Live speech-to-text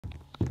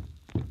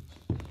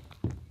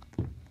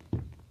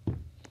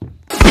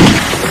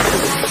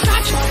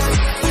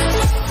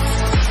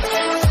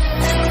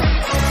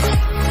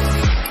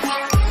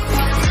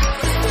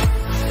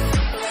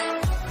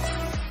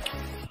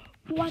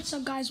What's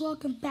up, guys?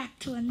 Welcome back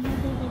to another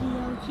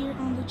video here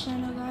on the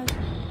channel, guys.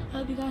 I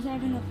hope you guys are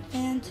having a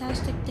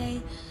fantastic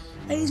day.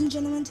 Ladies and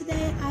gentlemen,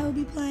 today I will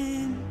be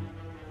playing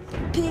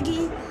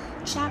Piggy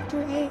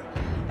Chapter 8,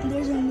 and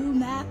there's a new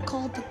map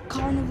called the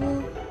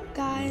Carnival,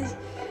 guys,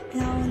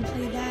 and I want to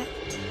play that.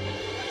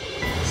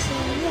 So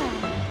yeah,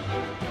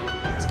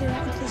 let's get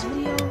right into this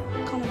video.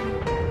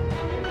 Carnival.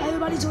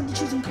 Everybody's already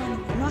choosing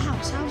Carnival. No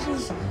house. House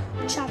is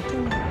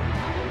Chapter 1.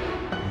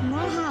 No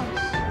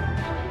house.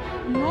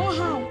 No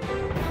house.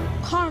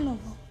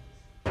 Carnival.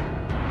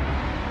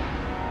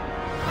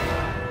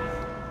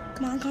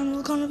 Come on,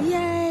 Carnival, Carnival.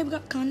 Yay, we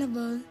got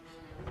Carnival.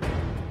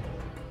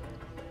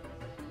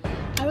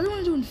 I really want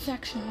to do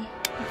Infection.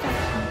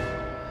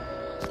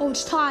 Oh,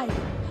 it's tied.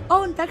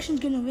 Oh, Infection's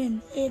gonna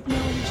win if no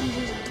one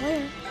chooses a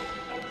player.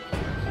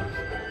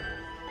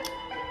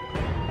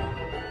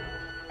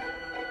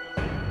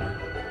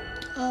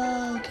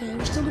 Okay,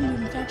 we're still gonna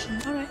do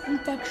Infection. Alright,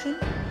 Infection.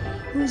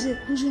 Who's it?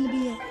 Who's gonna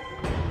be it?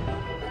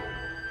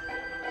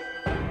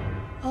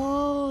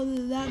 Oh,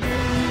 that girl.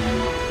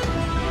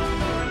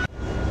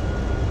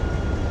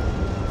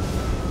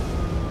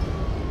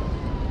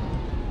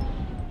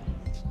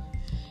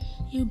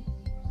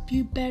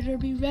 You better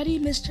be ready,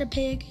 Mr.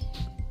 Pig.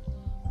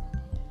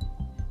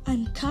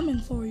 I'm coming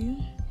for you.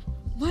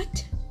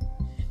 What?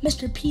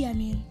 Mr. P, I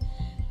mean.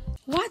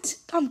 What?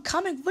 I'm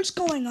coming? What's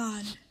going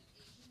on?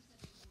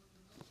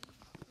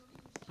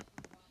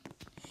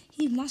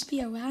 He must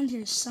be around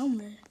here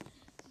somewhere.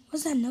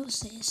 What's that note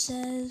say? It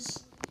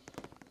says,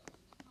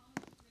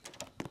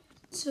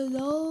 to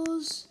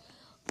those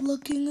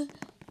looking,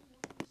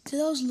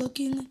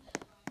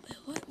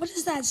 wait, what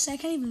does that say? I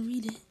can't even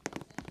read it.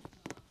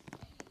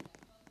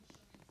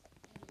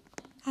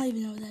 I don't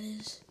even know what that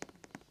is.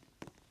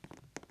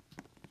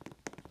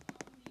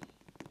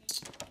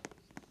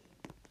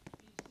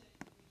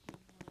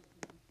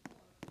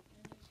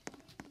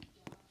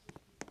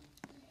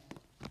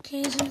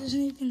 Okay, so there's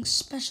anything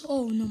special.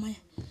 Oh, no, my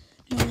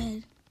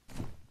head.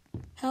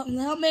 Help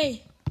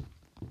me.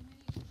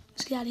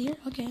 Let's get out of here.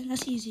 Okay,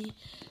 that's easy.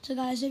 So,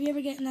 guys, if you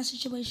ever get in that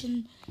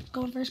situation,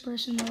 go in first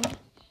person mode,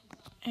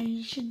 and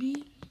you should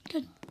be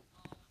good.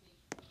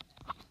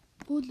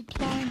 Ooh, the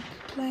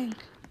plank.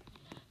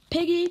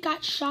 Piggy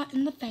got shot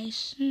in the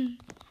face.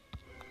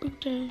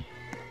 Okay.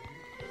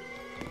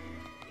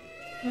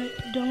 Wait,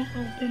 don't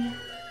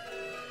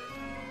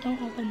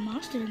open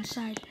monster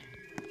inside.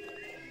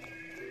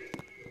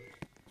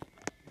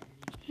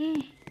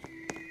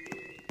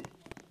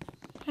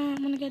 I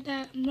wanna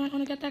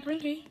get that green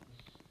key.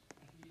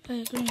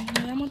 Hey, green.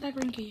 Yeah, I want that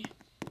green key.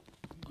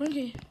 Green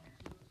key.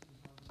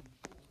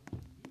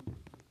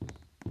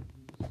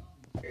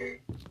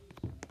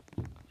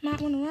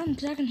 Might wanna run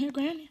because I can hear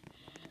Granny.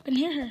 I can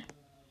hear her.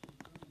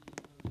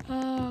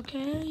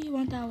 Okay, you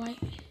want that white?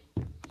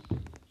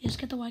 Yes,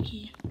 get the white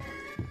key.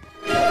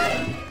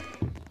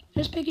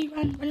 There's Piggy,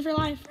 run for your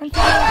life, run for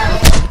your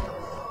life.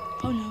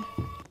 Oh no.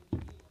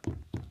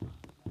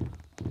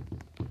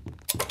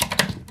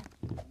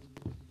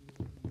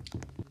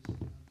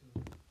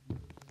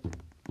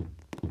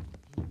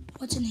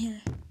 What's in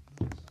here?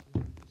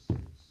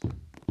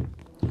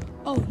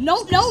 Oh,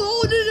 no.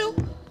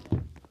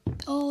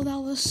 Oh, that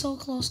was so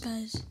close,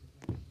 guys.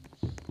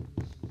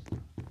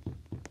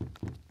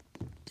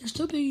 There's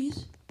two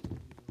piggies. I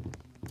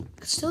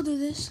can still do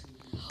this.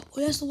 Oh,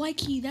 that's the white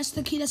key. That's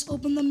the key that's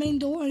opened the main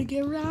door and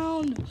get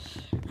around.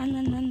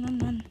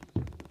 Run.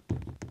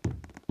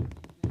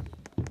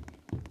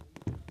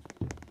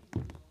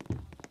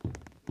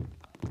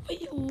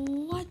 Wait,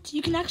 what?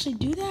 You can actually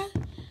do that?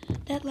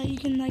 That, like, you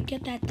can, like,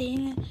 get that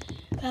thing.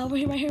 Over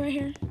here, right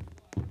here.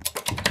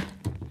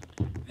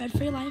 Run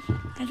for your life.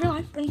 Run for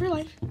your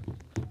life.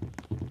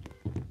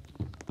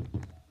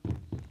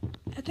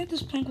 I think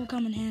this plank will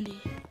come in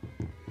handy.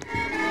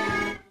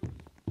 I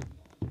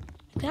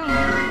don't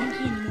have a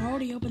anymore. I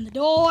already opened the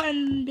door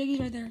and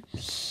Piggy's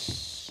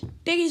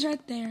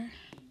right there.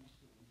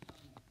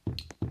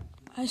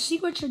 I see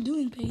what you're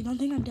doing, Piggy. Don't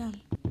think I'm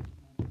dumb.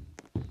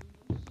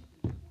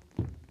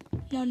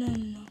 No.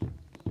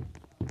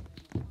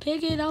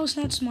 Piggy, that was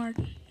not smart.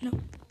 Nope.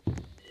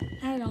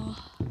 Not at all.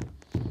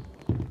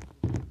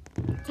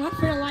 Run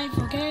for your life,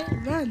 okay?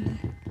 Run.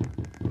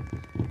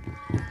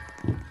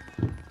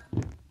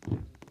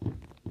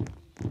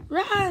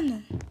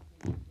 Run!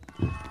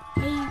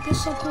 Hey,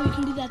 that's so cool. You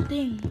can do that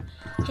thing.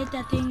 Hit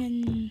that thing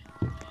and...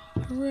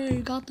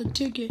 Hooray, got the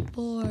ticket,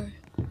 boy.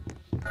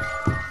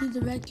 Need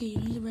the red key.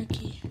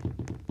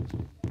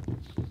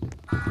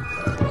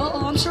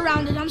 Uh-oh, I'm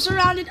surrounded.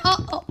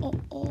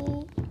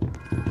 Oh.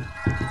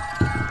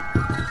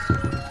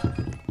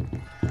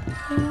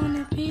 You want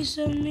a piece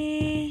of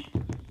me?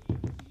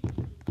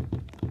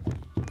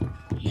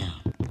 No.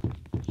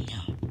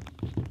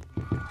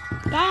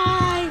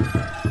 Bye!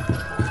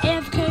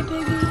 AFK,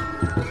 Piggy.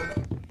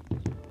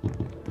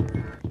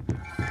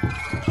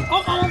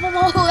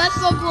 Oh, that's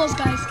so close,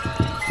 guys.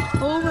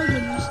 Oh my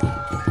goodness.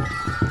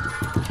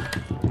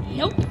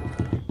 Nope.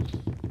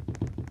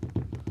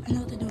 I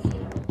know what they're doing.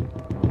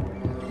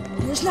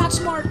 It's not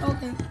smart.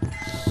 Okay.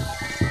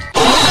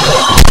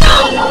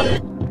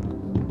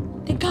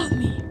 They got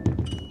me.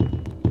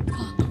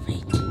 Oh,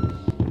 great.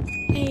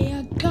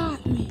 They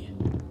got me.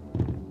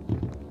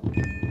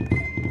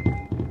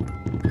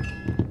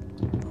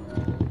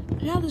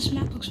 Now this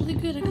map looks really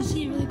good. I can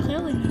see it really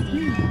clearly now.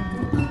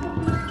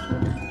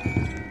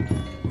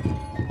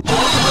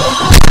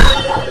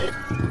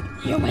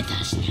 You're with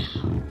us now.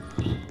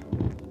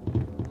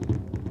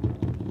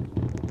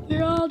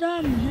 We're all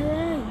done.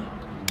 Hooray.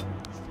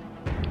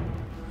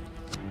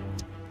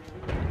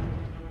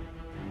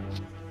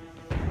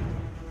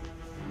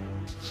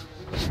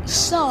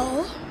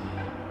 So,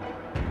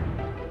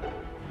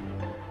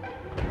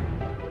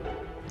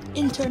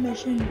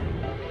 intermission.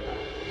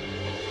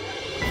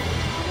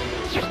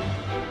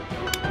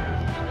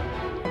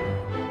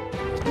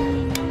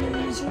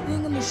 Is there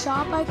anything in the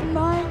shop I can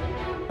buy?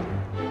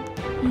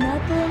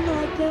 Nothing.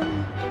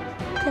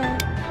 Okay,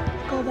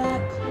 go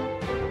back.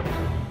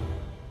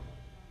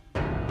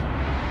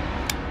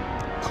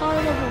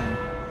 Carnival.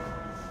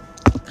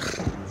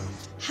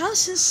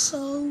 How's this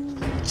so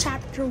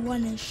chapter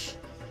 1-ish?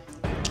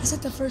 It's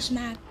like the first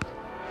map.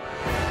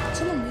 Did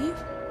someone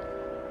leave?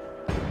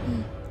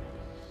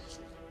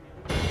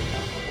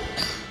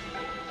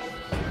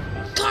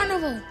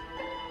 Carnival!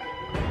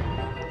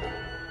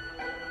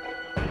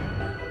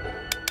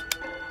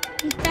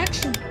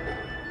 Infection.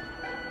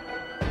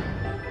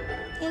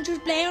 Won't you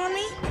play on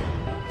me?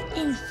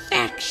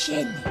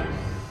 Infection.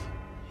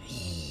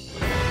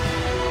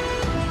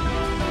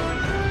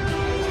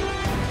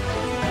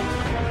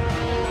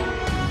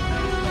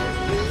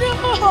 No!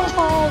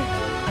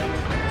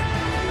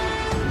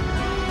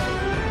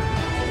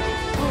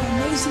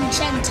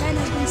 Gen 10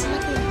 has been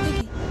selected as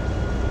piggy.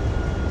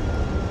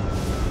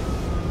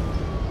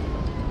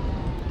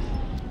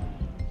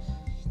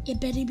 You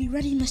better be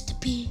ready, Mr.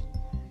 P.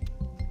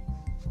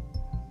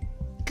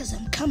 Cause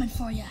I'm coming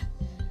for ya.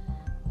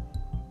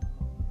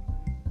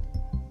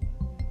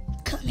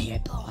 Come here,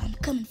 Paul. I'm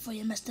coming for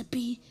you, Mr.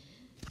 P.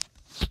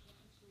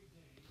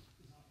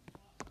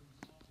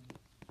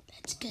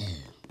 Let's go.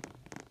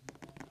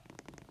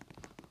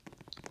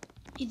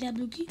 Need that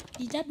blue key?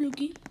 Need that blue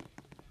key?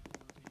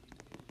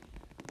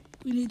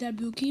 We need that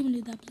blue key,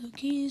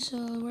 so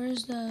where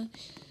is it?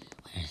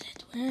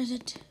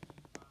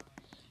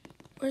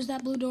 Where's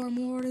that blue door?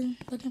 I'm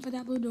looking for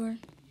that blue door.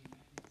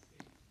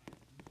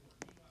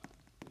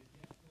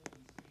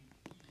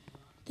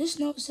 This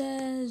note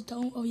says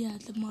don't, oh yeah,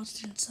 the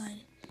monster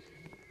inside.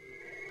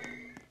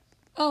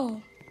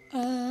 Oh,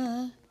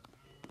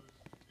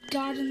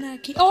 got in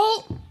that key.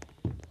 Oh!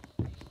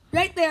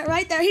 Right there,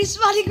 he's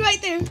spotting right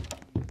there.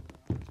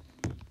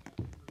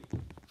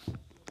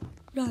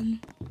 Run!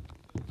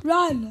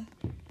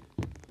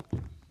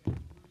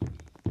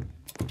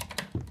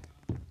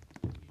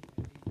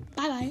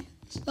 Bye-bye.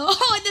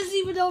 Oh, it doesn't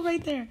even know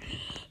right there.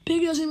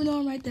 Piggy doesn't even know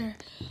I'm right there.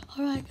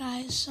 Alright,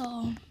 guys,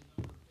 so...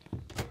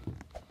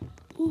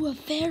 Ooh, a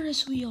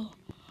Ferris wheel.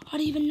 I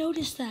didn't even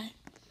notice that.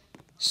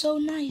 So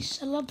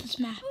nice. I love this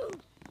map.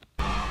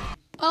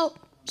 Oh,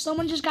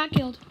 someone just got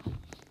killed.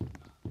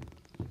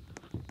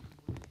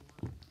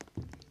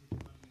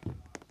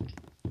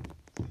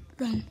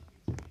 Run.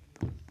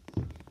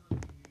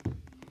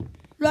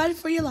 Run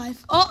for your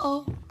life.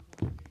 Uh-oh.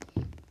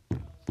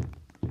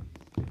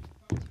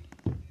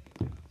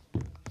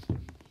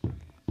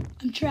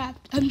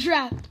 I'm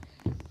trapped.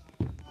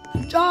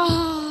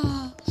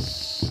 Ah!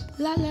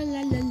 La la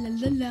la la la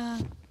la la.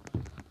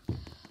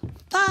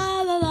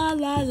 La la la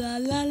la la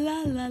la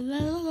la la la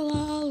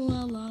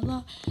la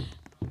la.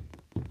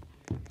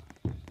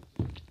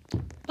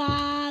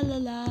 Ba la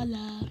la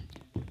la.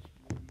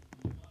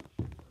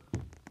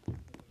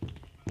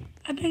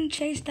 I'm being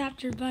chased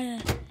after by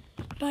a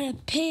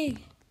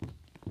pig.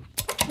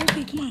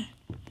 Okay, come on.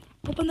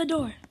 Open the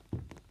door.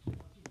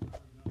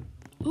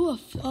 Ooh,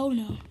 oh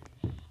no.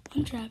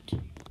 I'm trapped.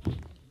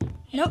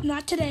 Nope,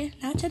 not today.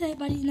 Not today,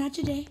 buddy. Not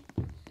today.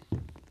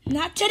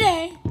 Not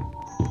today.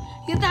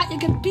 You thought you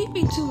could beat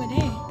me to it,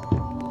 eh?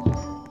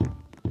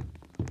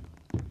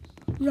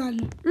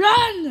 Run!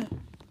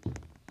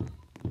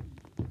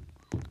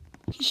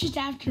 He's just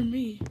after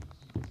me.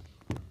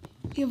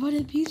 You want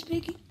a piece,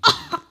 Piggy?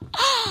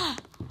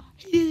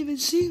 He didn't even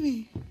see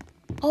me.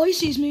 Oh, he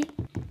sees me.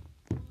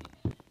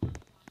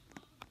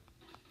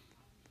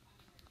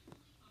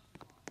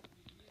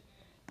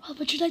 Oh,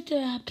 would you like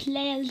to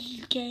play a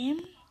little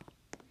game?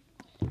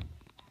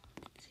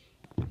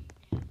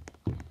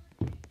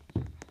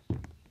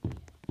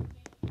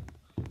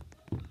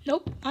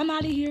 Nope, I'm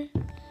out of here.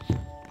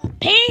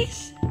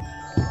 Peace!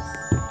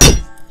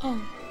 Oh,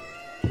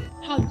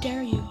 how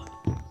dare you?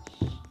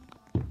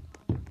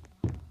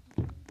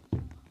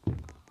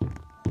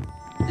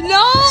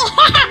 No!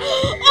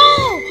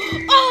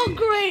 Oh,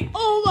 great!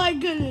 Oh my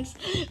goodness!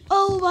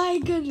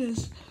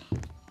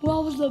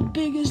 What was the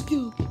biggest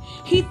duke?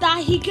 He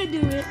thought he could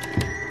do it.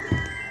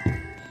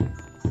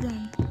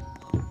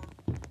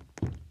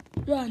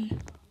 Run.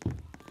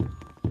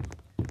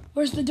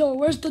 Where's the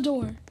door?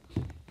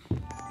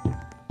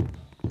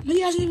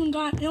 He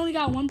only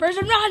got one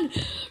person.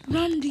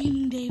 Run,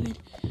 Demon David.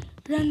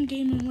 Run,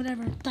 Gaming,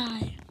 whatever.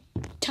 Die.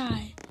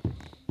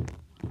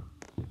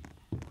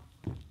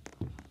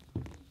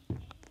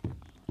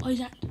 Oh,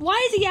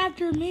 why is he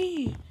after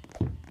me?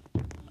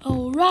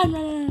 Oh, run,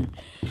 run, run.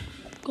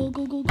 Go,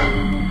 go, go, go,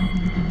 go, go.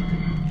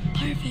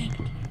 Perfect.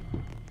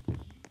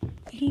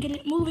 We can get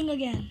it moving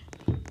again.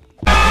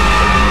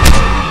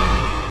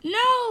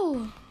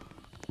 No!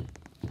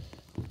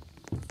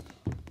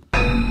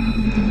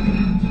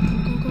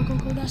 Go, go, go,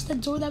 go. That's the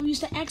door that we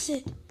used to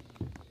exit.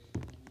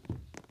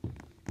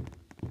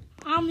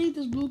 I don't need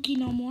this blue key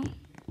no more.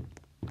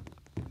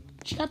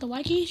 She got the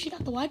white key? She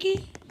got the white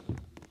key?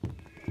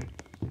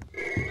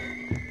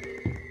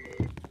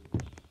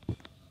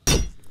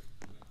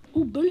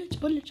 Ooh, bullets,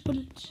 bullets,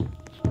 bullets.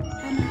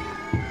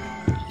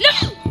 No!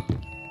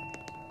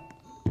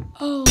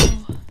 Oh.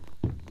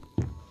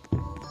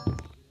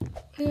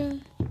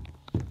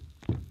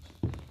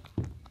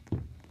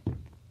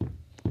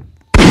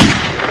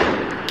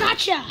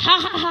 Gotcha! Ha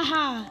ha ha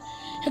ha!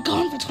 You're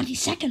gone for 20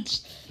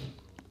 seconds.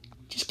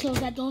 Just close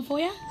that door for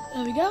you.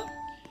 There we go.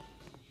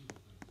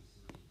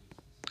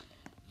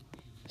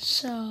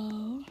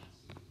 So,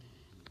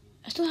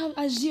 I still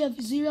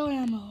have zero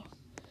ammo.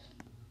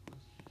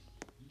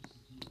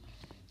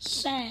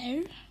 So,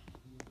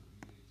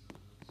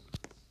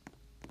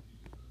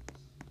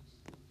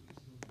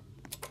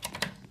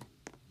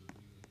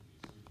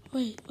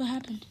 wait, what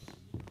happened?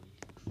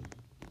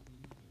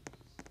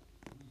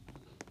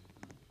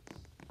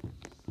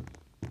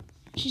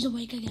 She's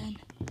awake again.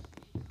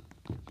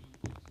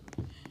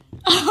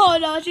 Oh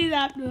no, she's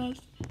after us.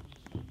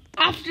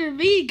 After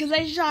me, because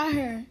I shot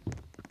her.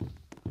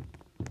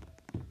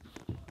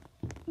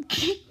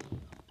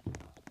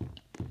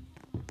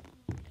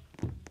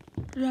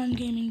 Run,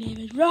 Gaming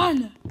David,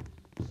 run!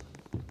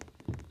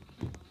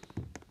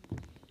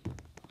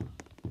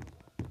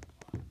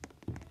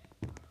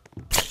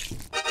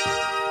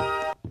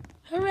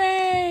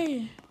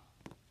 Hooray!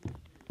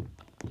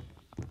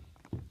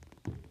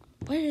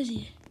 Where is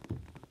he?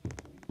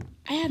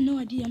 I have no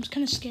idea. I'm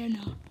kind of scared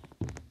now.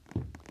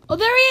 Oh,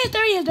 there he is!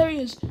 There he is! There he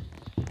is!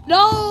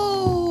 No!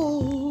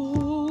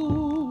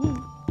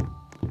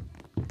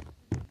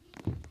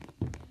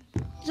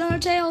 He's on our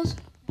tails.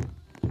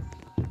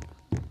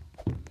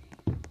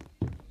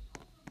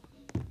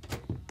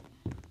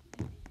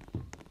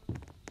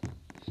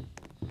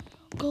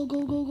 Go,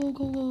 go, go, go,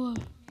 go, go.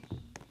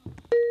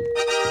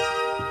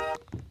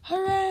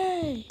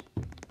 Hooray!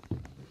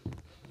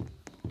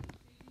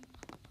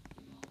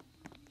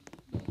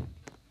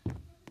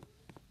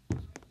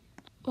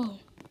 Oh.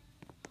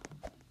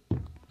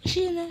 Is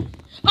she in there?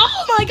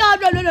 Oh my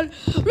god, run, run, run!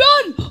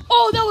 Run!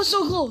 Oh, that was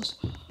so close.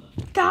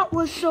 That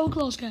was so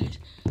close, guys.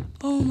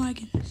 Oh my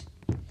goodness.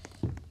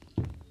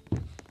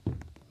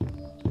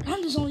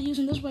 I'm just only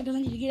using this way because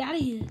I need to get out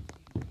of here.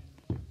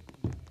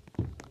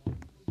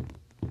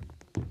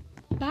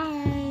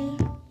 Bye.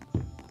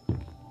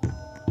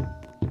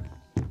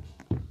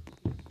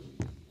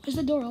 Is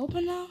the door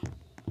open now?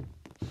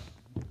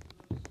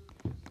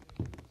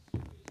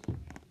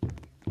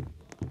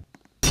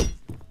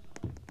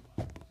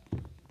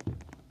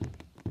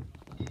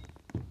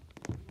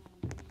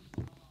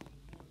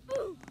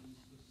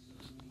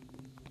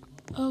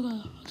 Oh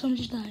god, someone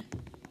just died.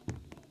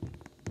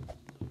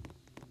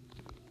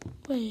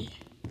 Wait.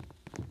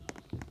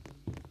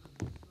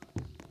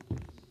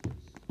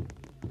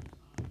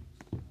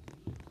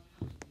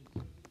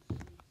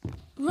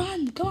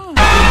 Run, come on.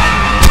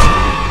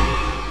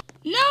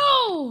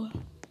 No!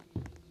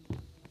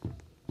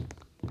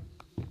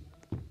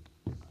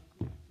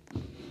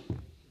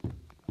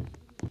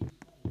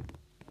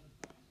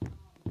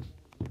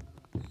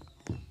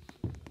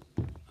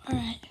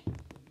 Alright.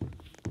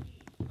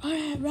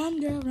 Alright, run,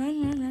 girl.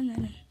 Run, run, run,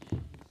 run.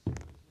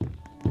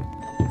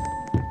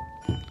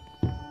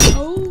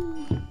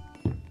 Oh.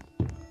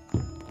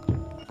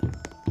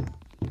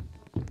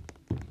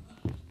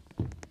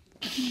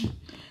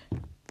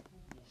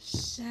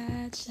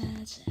 Sad,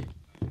 sad, sad.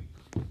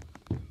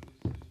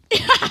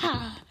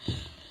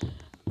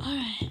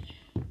 Alright.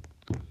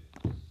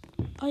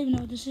 I don't even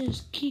know what this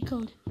is. Key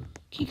code.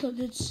 Key code,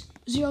 that's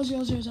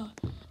 0000.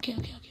 Okay,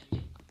 okay, okay,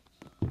 okay.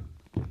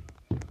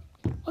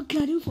 What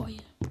can I do for you?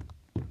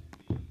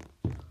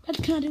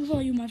 What can I do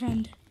for you, my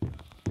friend?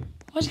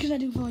 What can I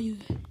do for you?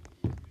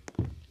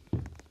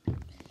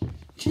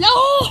 No!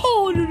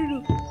 No, no,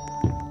 no.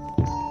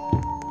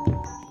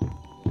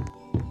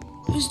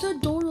 Is the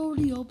door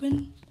already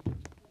open?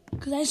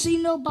 Because I see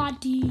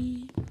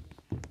nobody.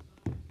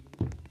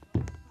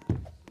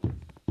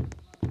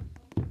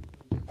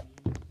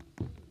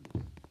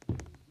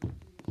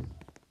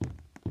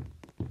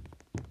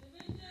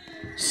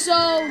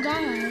 So,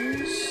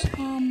 guys,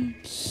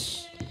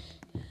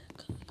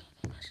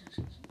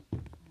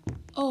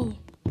 oh.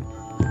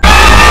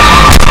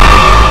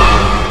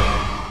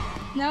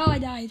 Now I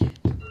died.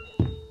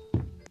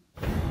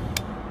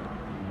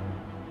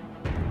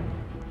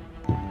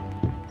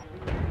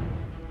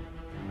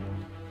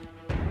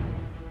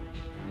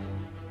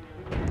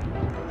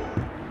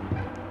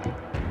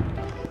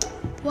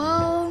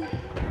 Well,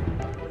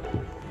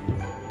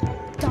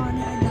 darn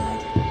it, I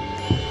died.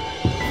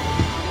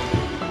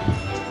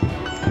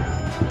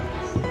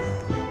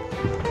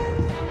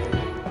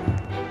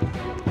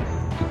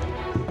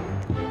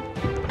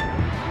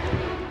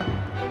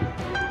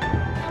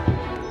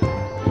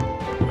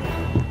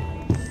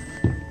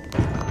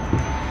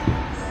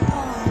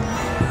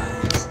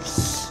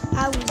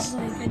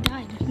 I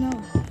died. No,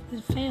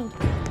 it failed.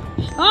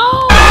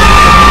 Oh!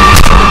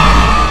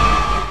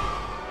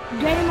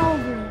 Game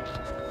over.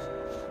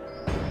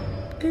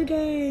 Good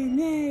game.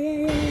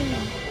 Yeah.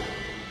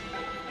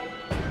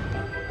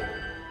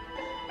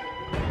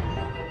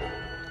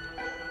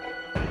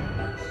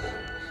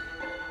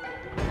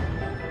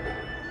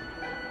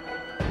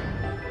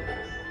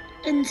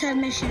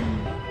 Intermission.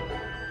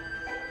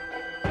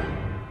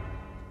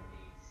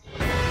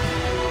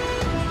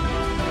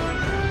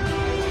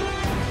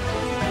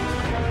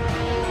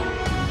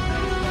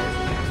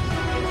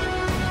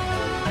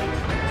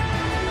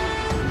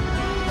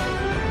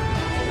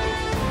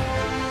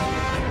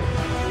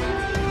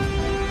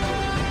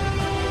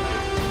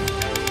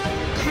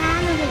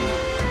 Carnival.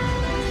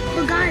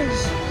 But guys,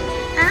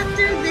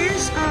 after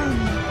this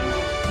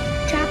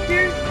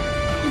chapter,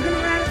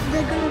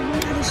 they're gonna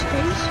run out of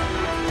space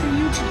for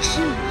you to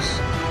choose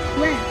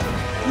when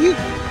you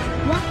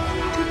want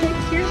to take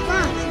your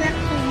spots that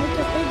can make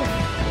it bigger.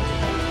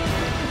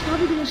 I'm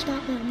probably gonna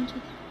stop there.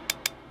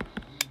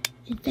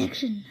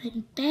 Infection.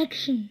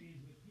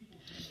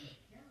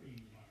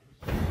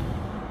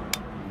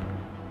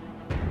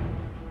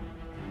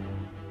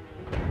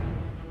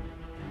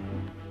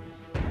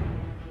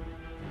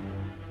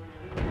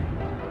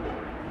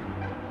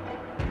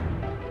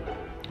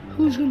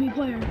 Who's gonna be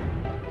player?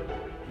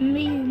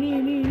 Me.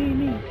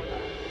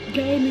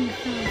 Gaming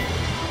side.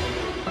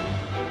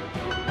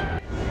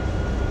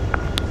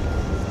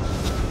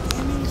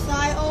 Gaming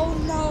side, oh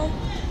no.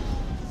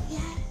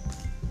 Yeah.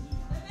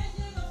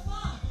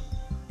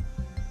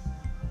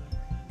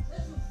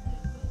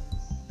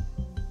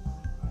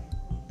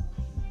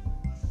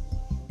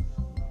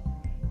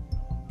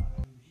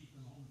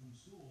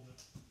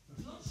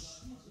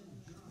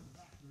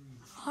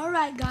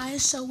 Alright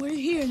guys, so we're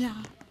here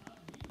now.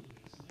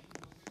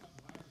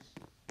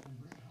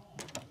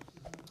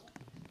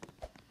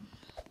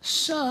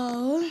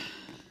 So,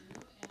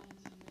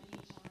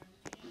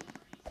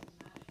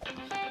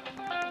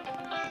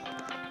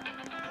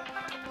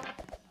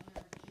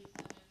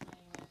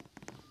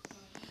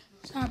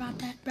 sorry about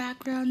that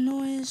background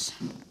noise.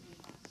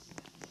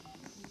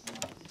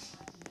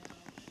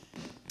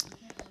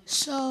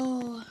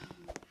 So,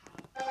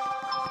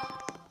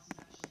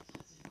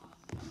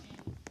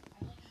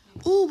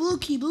 ooh, blue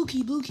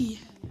key.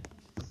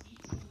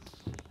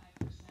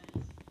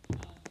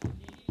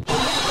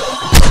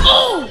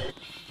 Oh!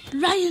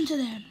 Right into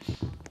them.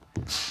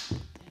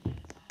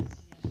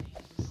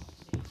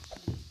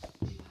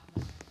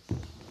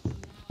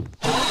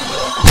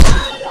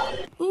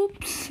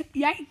 Oops.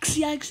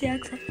 Yikes.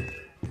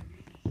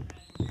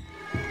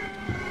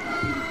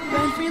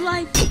 Run for your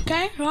life.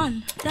 Okay?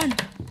 Run.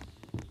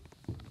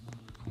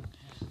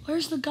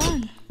 Where's the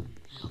gun?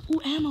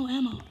 Ooh, ammo.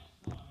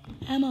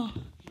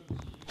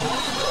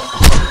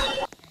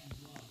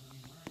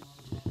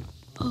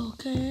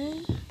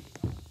 Okay.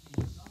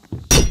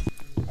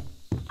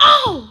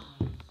 Oh!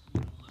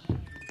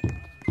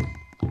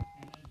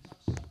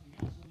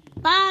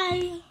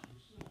 Bye.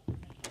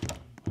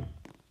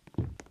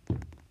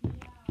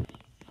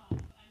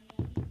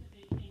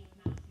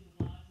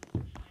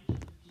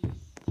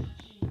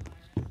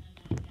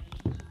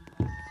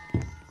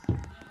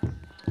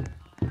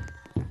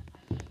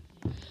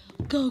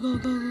 Go.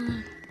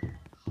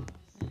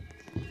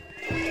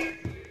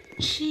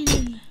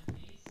 Cheating.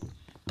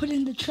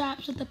 Putting the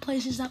traps at the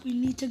places that we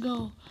need to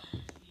go.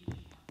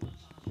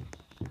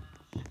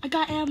 I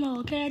got ammo,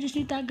 okay? I just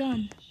need that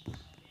gun.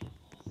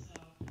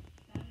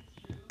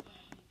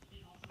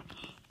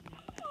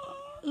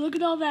 Look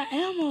at all that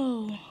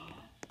ammo.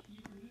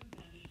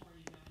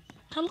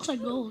 That looks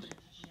like gold.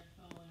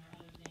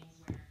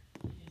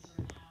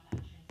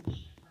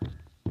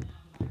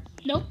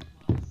 Nope.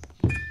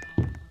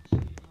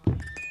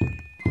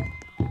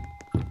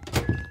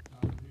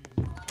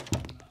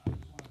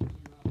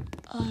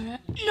 Alright.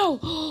 No!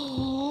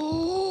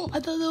 I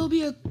thought there would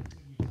be a...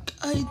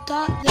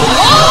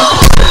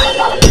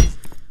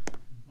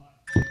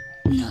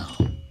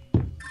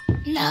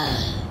 No.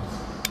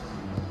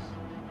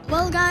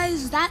 Well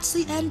guys, that's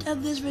the end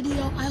of this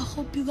video. I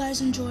hope you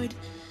guys enjoyed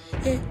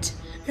it.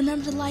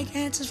 Remember to like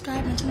and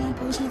subscribe and turn on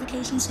post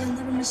notifications so you'll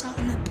never miss out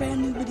on a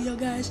brand new video,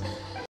 guys.